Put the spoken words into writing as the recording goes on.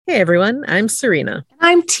Hey everyone, I'm Serena.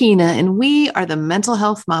 I'm Tina, and we are the Mental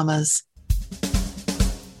Health Mamas.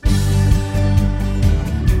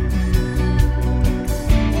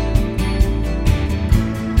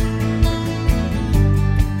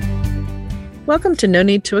 Welcome to No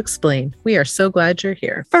Need to Explain. We are so glad you're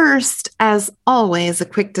here. First, as always, a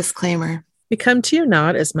quick disclaimer. We come to you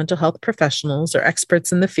not as mental health professionals or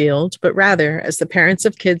experts in the field, but rather as the parents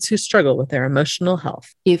of kids who struggle with their emotional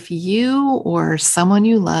health. If you or someone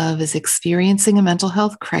you love is experiencing a mental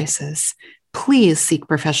health crisis, please seek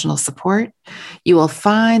professional support. You will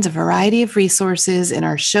find a variety of resources in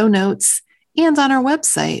our show notes and on our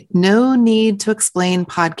website,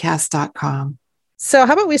 noneedtoexplainpodcast.com. So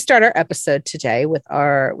how about we start our episode today with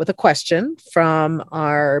a question from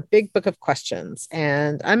our big book of questions.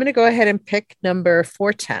 And I'm going to go ahead and pick number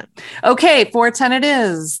 410. Okay, 410 it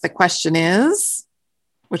is. The question is,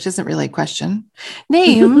 which isn't really a question,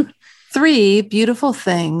 name 3 beautiful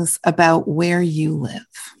things about where you live.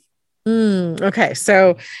 Okay.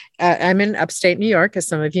 So I'm in upstate New York, as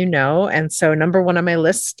some of you know. And so number 1 on my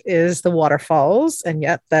list is the waterfalls. And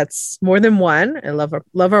yet that's more than one. I love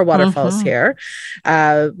our waterfalls here.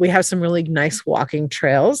 We have some really nice walking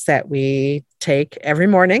trails that we take every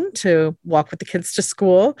morning to walk with the kids to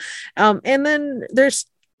school. And then there's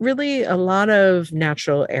really a lot of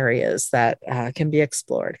natural areas that can be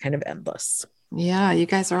explored, kind of endless. Yeah, you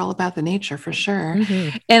guys are all about the nature for sure.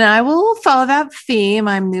 Mm-hmm. And I will follow that theme.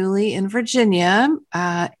 I'm newly in Virginia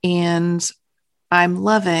and I'm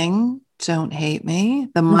loving, don't hate me,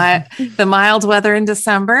 the mild weather in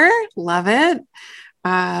December. Love it.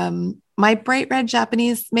 My bright red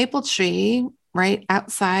Japanese maple tree right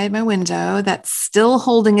outside my window that's still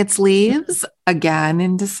holding its leaves again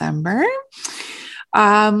in December.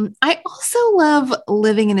 I also love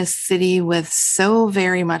living in a city with so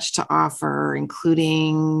very much to offer,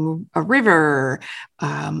 including a river,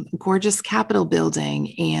 gorgeous Capitol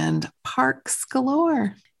building, and parks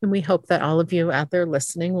galore. And we hope that all of you out there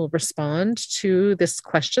listening will respond to this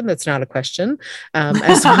question that's not a question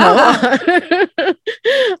as well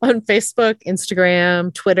on Facebook,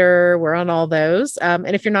 Instagram, Twitter. We're on all those.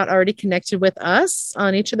 And if you're not already connected with us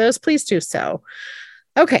on each of those, please do so.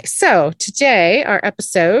 Okay, so today, our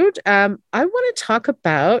episode, I want to talk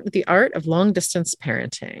about the art of long-distance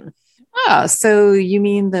parenting. Oh, so you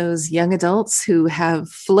mean those young adults who have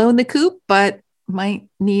flown the coop but might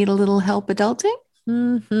need a little help adulting?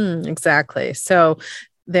 Mm-hmm, exactly. So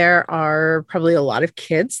there are probably a lot of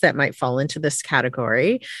kids that might fall into this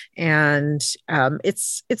category. And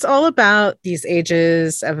it's all about these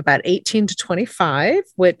ages of about 18 to 25,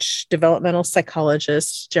 which developmental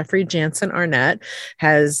psychologist Jeffrey Jansen Arnett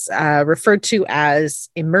has referred to as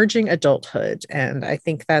emerging adulthood. And I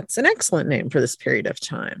think that's an excellent name for this period of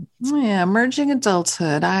time. Yeah, emerging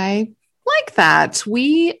adulthood. I like that.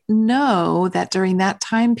 We know that during that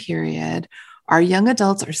time period, our young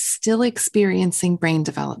adults are still experiencing brain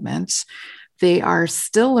development. They are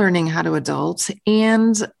still learning how to adult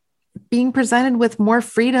and being presented with more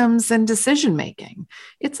freedoms and decision-making.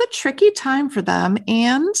 It's a tricky time for them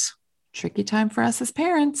and tricky time for us as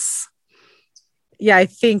parents. Yeah, I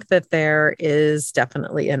think that there is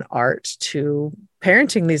definitely an art to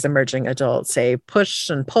parenting these emerging adults, a push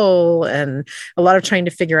and pull, and a lot of trying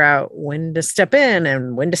to figure out when to step in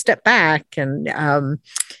and when to step back. And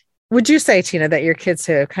would you say, Tina, that your kids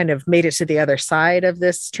have kind of made it to the other side of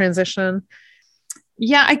this transition?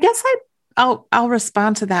 Yeah, I guess I'll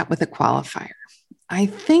respond to that with a qualifier. I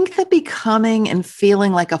think that becoming and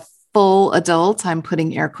feeling like a full adult, I'm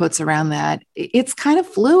putting air quotes around that, it's kind of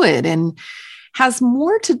fluid and has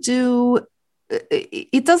more to do.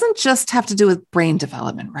 It doesn't just have to do with brain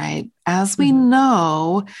development, right? As we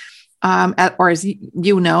know, or as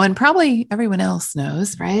you know, and probably everyone else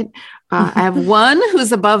knows, right? I have one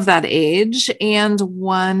who's above that age and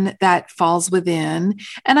one that falls within.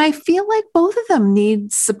 And I feel like both of them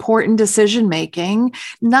need support in decision-making,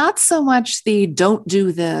 not so much the don't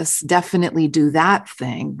do this, definitely do that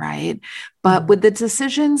thing, right? But with the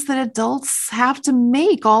decisions that adults have to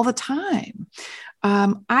make all the time.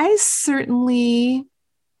 I certainly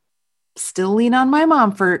still lean on my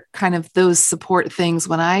mom for kind of those support things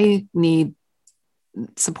when I need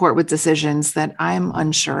support with decisions that I'm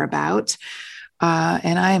unsure about.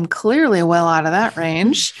 And I am clearly well out of that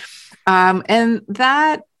range. And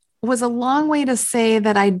that was a long way to say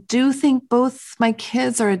that I do think both my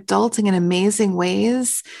kids are adulting in amazing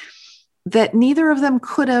ways that neither of them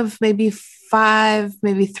could have maybe 5,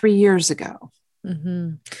 maybe 3 years ago.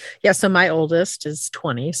 hmm Yeah. So my oldest is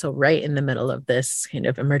 20. So right in the middle of this kind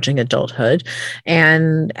of emerging adulthood.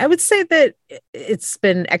 And I would say that it's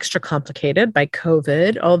been extra complicated by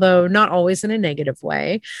COVID, although not always in a negative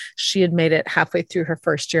way. She had made it halfway through her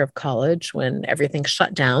first year of college when everything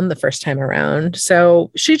shut down the first time around.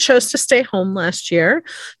 So she chose to stay home last year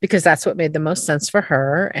because that's what made the most sense for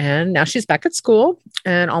her. And now she's back at school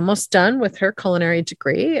and almost done with her culinary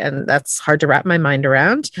degree. And that's hard to wrap my mind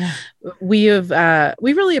around. Yeah. We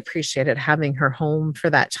really appreciated having her home for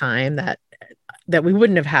that time that we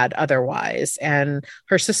wouldn't have had otherwise. And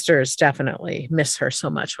her sisters definitely miss her so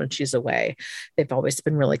much when she's away. They've always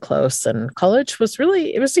been really close, and college was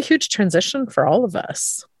it was a huge transition for all of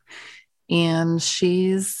us. And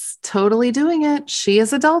she's totally doing it. She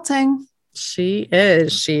is adulting. She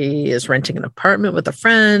is. She is renting an apartment with a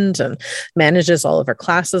friend and manages all of her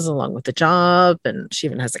classes along with the job. And she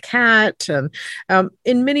even has a cat. And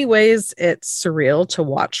in many ways, it's surreal to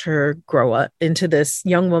watch her grow up into this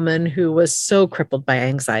young woman who was so crippled by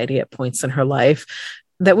anxiety at points in her life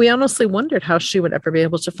that we honestly wondered how she would ever be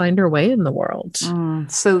able to find her way in the world.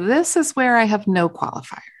 So this is where I have no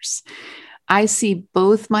qualifiers. I see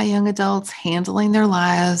both my young adults handling their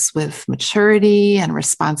lives with maturity and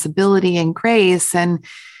responsibility and grace, and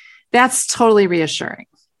that's totally reassuring.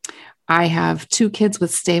 I have 2 kids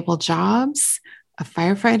with stable jobs, a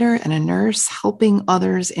firefighter and a nurse, helping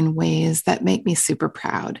others in ways that make me super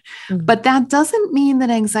proud. Mm-hmm. But that doesn't mean that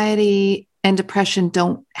anxiety and depression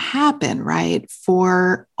don't happen, right?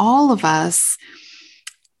 For all of us.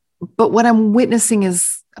 But what I'm witnessing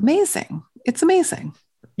is amazing. It's amazing.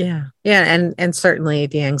 Yeah. And certainly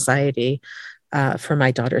the anxiety for my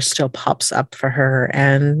daughter still pops up for her,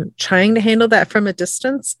 and trying to handle that from a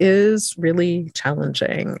distance is really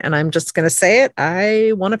challenging. And I'm just going to say it.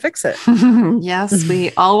 I want to fix it. Yes,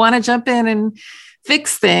 we all want to jump in and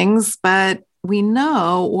fix things, but we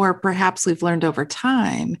know, or perhaps we've learned over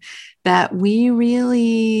time, that we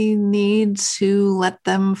really need to let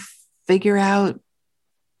them figure out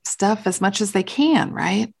stuff as much as they can,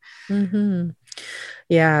 right? Mm-hmm.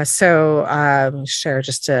 Yeah. So share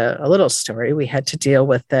just a little story. We had to deal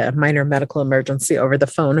with a minor medical emergency over the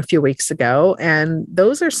phone a few weeks ago. And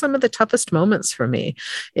those are some of the toughest moments for me.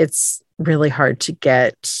 It's really hard to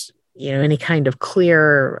get, any kind of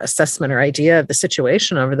clear assessment or idea of the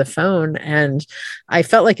situation over the phone. And I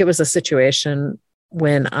felt like it was a situation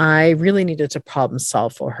when I really needed to problem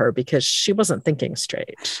solve for her because she wasn't thinking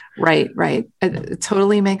straight. Right. It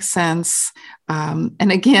totally makes sense.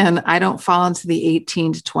 And again, I don't fall into the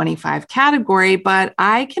 18 to 25 category, but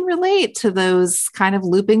I can relate to those kind of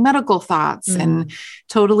looping medical thoughts and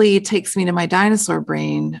totally takes me to my dinosaur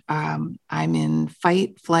brain. I'm in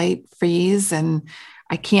fight, flight, freeze, and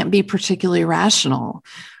I can't be particularly rational.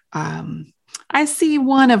 I see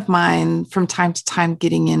one of mine from time to time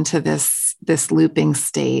getting into this looping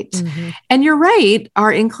state. Mm-hmm. And you're right.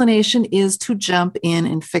 Our inclination is to jump in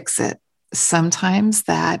and fix it. Sometimes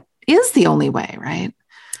that is the only way, right?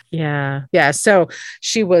 Yeah. So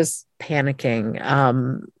she was panicking,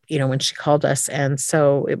 when she called us. And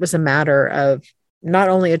so it was a matter of not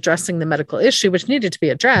only addressing the medical issue, which needed to be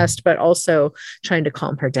addressed, but also trying to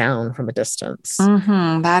calm her down from a distance.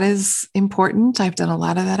 Mm-hmm. That is important. I've done a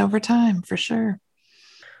lot of that over time, for sure.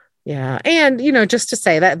 Yeah. And, just to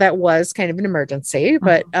say that was kind of an emergency,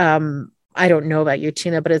 but I don't know about you,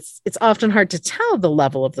 Tina, but it's often hard to tell the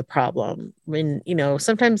level of the problem when,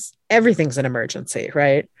 sometimes everything's an emergency,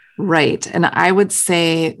 right? Right. And I would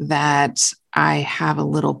say that I have a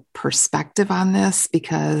little perspective on this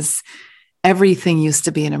because everything used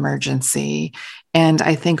to be an emergency. And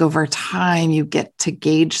I think over time you get to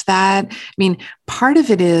gauge that. I mean, part of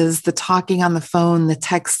it is the talking on the phone, the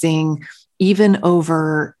texting, even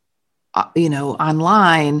over,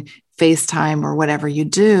 online, FaceTime or whatever you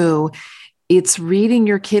do. It's reading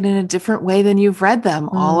your kid in a different way than you've read them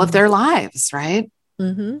all of their lives, right?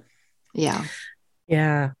 Mm-hmm. Yeah.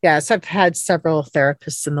 Yeah. So I've had several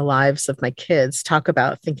therapists in the lives of my kids talk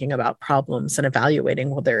about thinking about problems and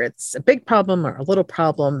evaluating whether it's a big problem or a little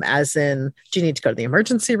problem, as in, do you need to go to the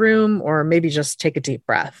emergency room or maybe just take a deep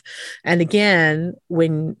breath? And again,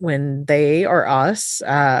 when they or us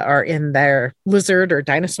are in their lizard or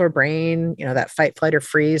dinosaur brain, that fight, flight, or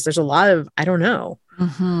freeze, there's a lot of, I don't know.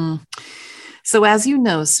 Mm-hmm. So as you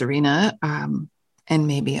know, Serena, and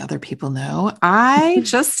maybe other people know, I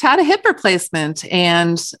just had a hip replacement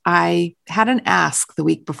and I had an ask the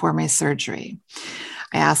week before my surgery.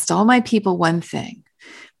 I asked all my people one thing: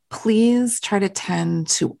 please try to tend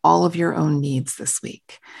to all of your own needs this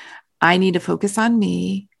week. I need to focus on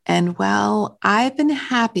me. And well, I've been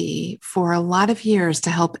happy for a lot of years to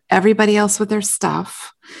help everybody else with their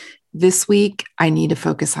stuff. this week I need to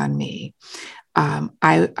focus on me.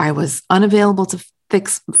 I was unavailable to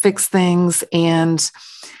fix things, and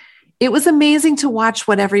it was amazing to watch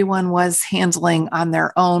what everyone was handling on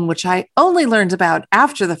their own, which I only learned about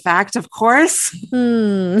after the fact, of course,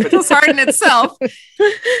 which was hard in itself.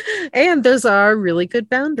 And those are really good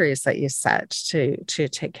boundaries that you set to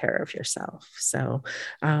take care of yourself. So,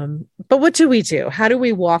 but what do we do? How do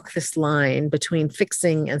we walk this line between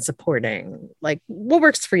fixing and supporting? Like, what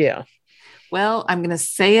works for you? Well, I'm going to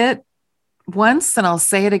say it once and I'll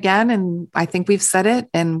say it again. And I think we've said it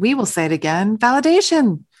and we will say it again.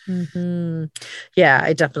 Validation. Mm-hmm. Yeah,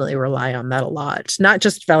 I definitely rely on that a lot. Not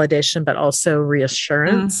just validation, but also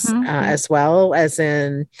reassurance as well, as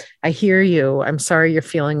in, I hear you. I'm sorry you're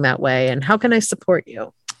feeling that way. And how can I support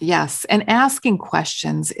you? Yes. And asking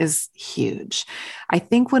questions is huge. I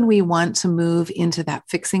think when we want to move into that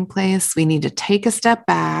fixing place, we need to take a step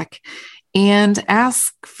back and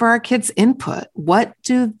ask for our kids' input. What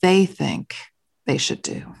do they think they should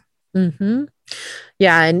do? Mm-hmm.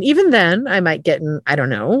 Yeah. And even then I might get in, I don't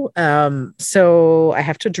know. So I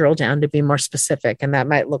have to drill down to be more specific. And that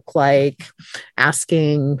might look like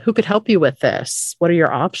asking, who could help you with this? What are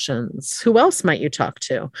your options? Who else might you talk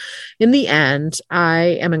to? In the end,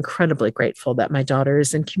 I am incredibly grateful that my daughter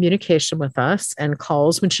is in communication with us and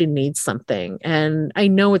calls when she needs something. And I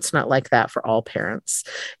know it's not like that for all parents.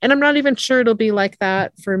 And I'm not even sure it'll be like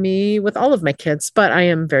that for me with all of my kids, but I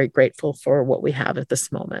am very grateful for what we have at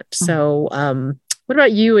this moment. So, what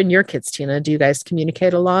about you and your kids, Tina? Do you guys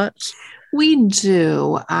communicate a lot? We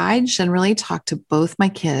do. I generally talk to both my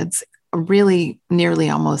kids really nearly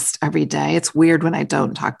almost every day. It's weird when I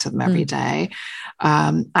don't talk to them every day.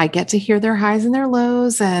 I get to hear their highs and their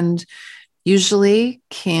lows, and usually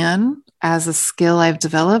can, as a skill I've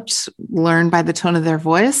developed, learn by the tone of their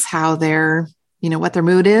voice, how they're, what their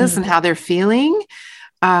mood is and how they're feeling.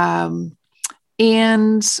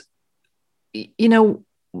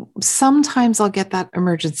 Sometimes I'll get that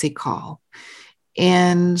emergency call,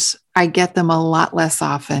 and I get them a lot less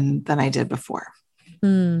often than I did before.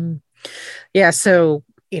 Yeah. So,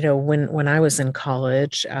 when I was in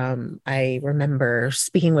college, I remember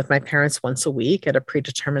speaking with my parents once a week at a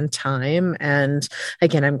predetermined time. And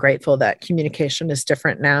again, I'm grateful that communication is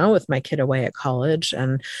different now with my kid away at college.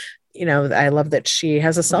 And I love that she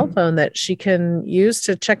has a cell phone that she can use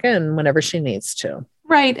to check in whenever she needs to.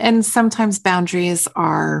 Right. And sometimes boundaries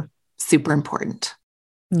are super important.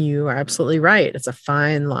 You are absolutely right. It's a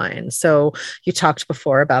fine line. So you talked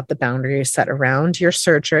before about the boundaries set around your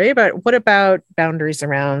surgery, but what about boundaries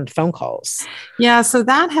around phone calls? Yeah. So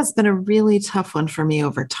that has been a really tough one for me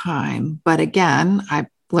over time. But again, I've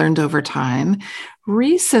learned over time.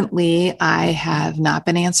 Recently, I have not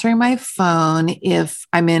been answering my phone if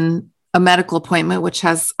I'm in a medical appointment, which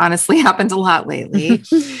has honestly happened a lot lately,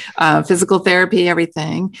 physical therapy,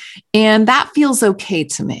 everything. And that feels okay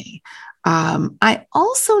to me. I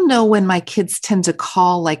also know when my kids tend to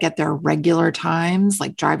call like at their regular times,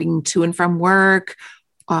 like driving to and from work,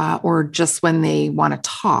 or just when they want to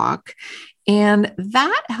talk. And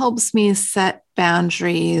that helps me set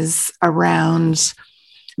boundaries around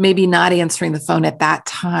maybe not answering the phone at that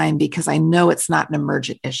time because I know it's not an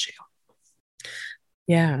emergent issue.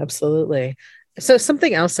 Yeah, absolutely. So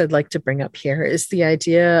something else I'd like to bring up here is the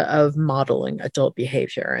idea of modeling adult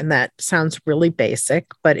behavior. And that sounds really basic,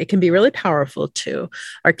 but it can be really powerful too.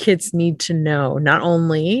 Our kids need to know not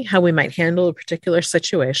only how we might handle a particular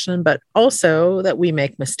situation, but also that we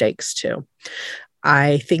make mistakes too.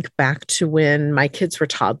 I think back to when my kids were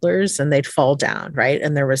toddlers and they'd fall down, right?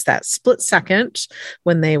 And there was that split second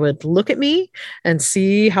when they would look at me and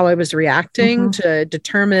see how I was reacting to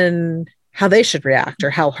determine how they should react or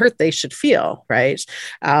how hurt they should feel, right?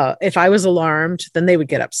 If I was alarmed, then they would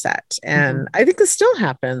get upset. And I think this still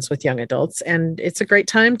happens with young adults. And it's a great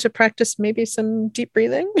time to practice maybe some deep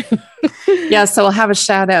breathing. Yeah. So I'll have a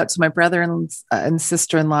shout out to my brother and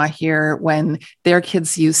sister-in-law here. When their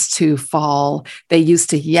kids used to fall, they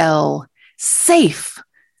used to yell, "Safe."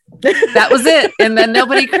 That was it. And then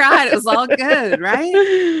nobody cried. It was all good,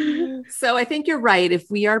 right? So I think you're right. If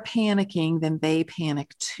we are panicking, then they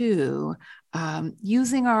panic too.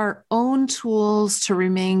 Using our own tools to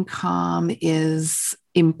remain calm is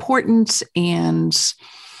important and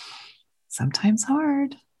sometimes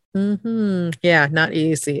hard. Yeah, not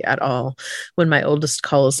easy at all. When my oldest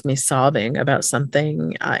calls me sobbing about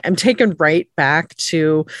something, I'm taken right back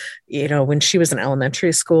to, when she was in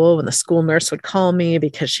elementary school, when the school nurse would call me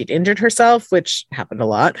because she'd injured herself, which happened a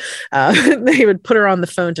lot. They would put her on the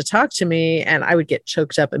phone to talk to me, and I would get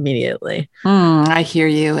choked up immediately. I hear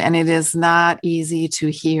you. And it is not easy to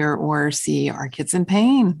hear or see our kids in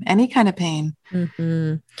pain, any kind of pain.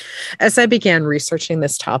 hmm As I began researching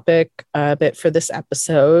this topic a bit for this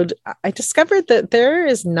episode, I discovered that there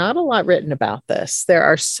is not a lot written about this. There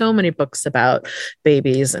are so many books about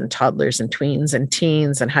babies and toddlers and tweens and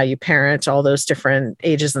teens and how you parent all those different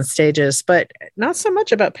ages and stages, but not so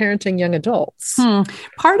much about parenting young adults.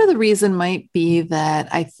 Part of the reason might be that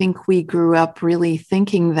I think we grew up really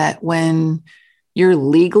thinking that when you're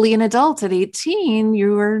legally an adult at 18,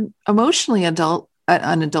 you are emotionally an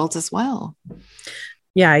adult as well.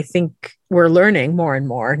 Yeah, I think we're learning more and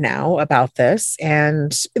more now about this.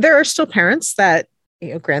 And there are still parents that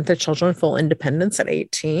grant their children full independence at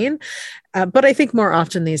 18. But I think more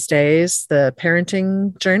often these days, the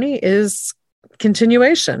parenting journey is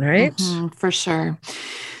continuation, right? For sure.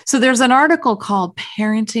 So there's an article called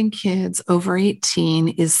Parenting Kids Over 18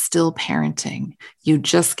 is Still Parenting. You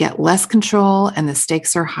just get less control and the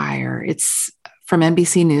stakes are higher. It's from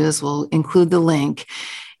NBC News. We'll include the link.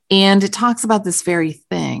 And it talks about this very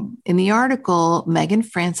thing. In the article, Megan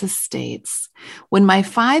Francis states, when my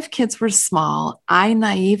 5 kids were small, I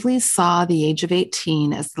naively saw the age of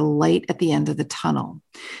 18 as the light at the end of the tunnel.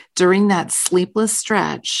 During that sleepless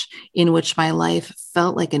stretch in which my life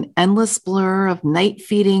felt like an endless blur of night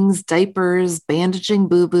feedings, diapers, bandaging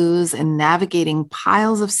boo-boos, and navigating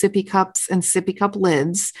piles of sippy cups and sippy cup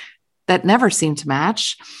lids that never seemed to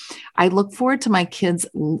match, I look forward to my kids'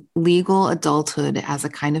 legal adulthood as a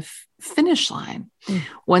kind of finish line.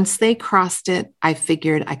 Once they crossed it, I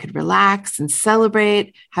figured I could relax and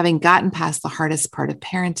celebrate, having gotten past the hardest part of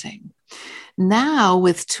parenting. Now,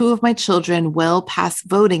 with 2 of my children well past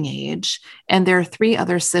voting age and their 3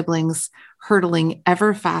 other siblings hurtling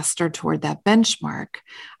ever faster toward that benchmark,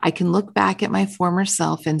 I can look back at my former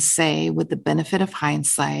self and say, with the benefit of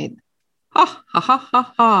hindsight, ha, ha, ha,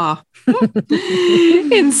 ha, ha.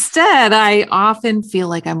 Instead, I often feel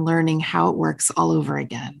like I'm learning how it works all over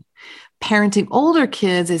again. Parenting older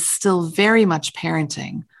kids is still very much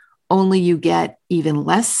parenting, only you get even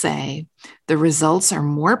less say, the results are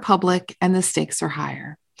more public, and the stakes are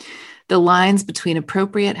higher. The lines between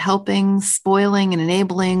appropriate helping, spoiling, and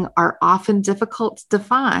enabling are often difficult to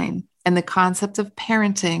define, and the concept of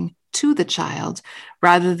parenting to the child,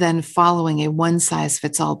 rather than following a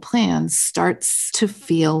one-size-fits-all plan, starts to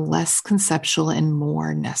feel less conceptual and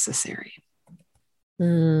more necessary.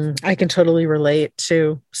 I can totally relate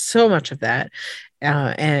to so much of that.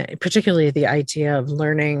 And particularly the idea of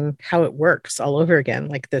learning how it works all over again,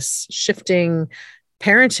 like this shifting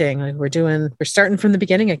parenting, like we're starting from the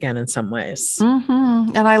beginning again in some ways.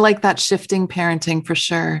 And I like that shifting parenting for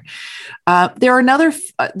sure. There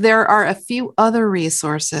are a few other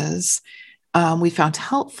resources we found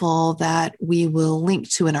helpful that we will link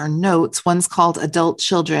to in our notes. One's called Adult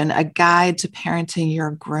Children, a guide to parenting your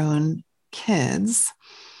grown kids.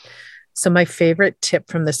 So my favorite tip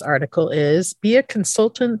from this article is be a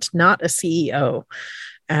consultant, not a CEO.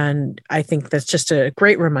 And I think that's just a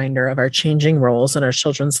great reminder of our changing roles in our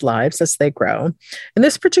children's lives as they grow. And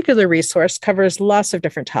this particular resource covers lots of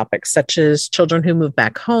different topics, such as children who move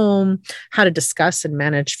back home, how to discuss and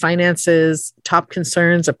manage finances, top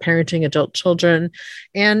concerns of parenting adult children,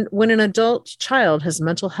 and when an adult child has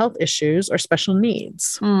mental health issues or special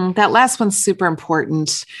needs. That last one's super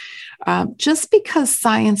important. Just because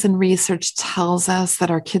science and research tells us that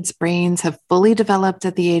our kids' brains have fully developed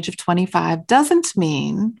at the age of 25 doesn't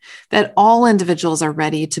mean that all individuals are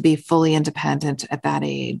ready to be fully independent at that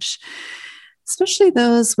age, especially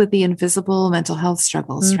those with the invisible mental health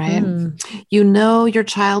struggles, right? You know your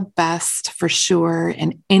child best for sure,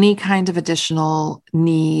 and any kind of additional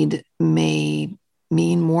need may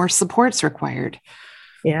mean more support's required.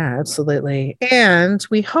 Yeah, absolutely. And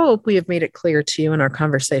we hope we have made it clear to you in our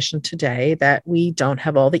conversation today that we don't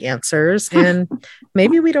have all the answers, and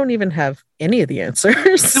maybe we don't even have any of the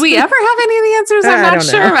answers. Do we ever have any of the answers? I'm not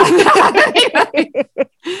sure about that.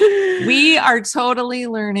 We are totally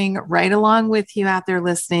learning right along with you out there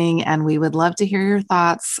listening, and we would love to hear your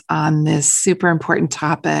thoughts on this super important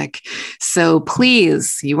topic. So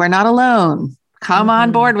please, you are not alone. Come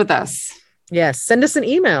on board with us. Yes. Send us an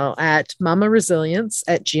email at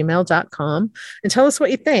mamaresilience@gmail.com and tell us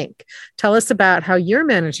what you think. Tell us about how you're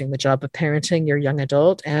managing the job of parenting your young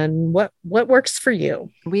adult and what works for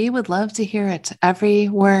you. We would love to hear it. Every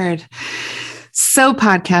word. So,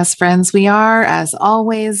 podcast friends, we are, as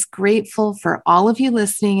always, grateful for all of you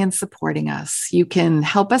listening and supporting us. You can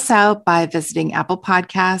help us out by visiting Apple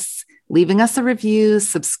Podcasts, leaving us a review,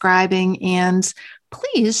 subscribing, and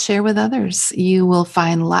please share with others. You will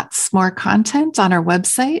find lots more content on our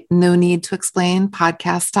website, no need to explain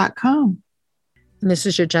podcast.com. And this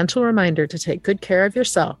is your gentle reminder to take good care of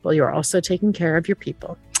yourself while you're also taking care of your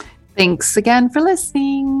people. Thanks again for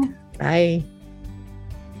listening. Bye.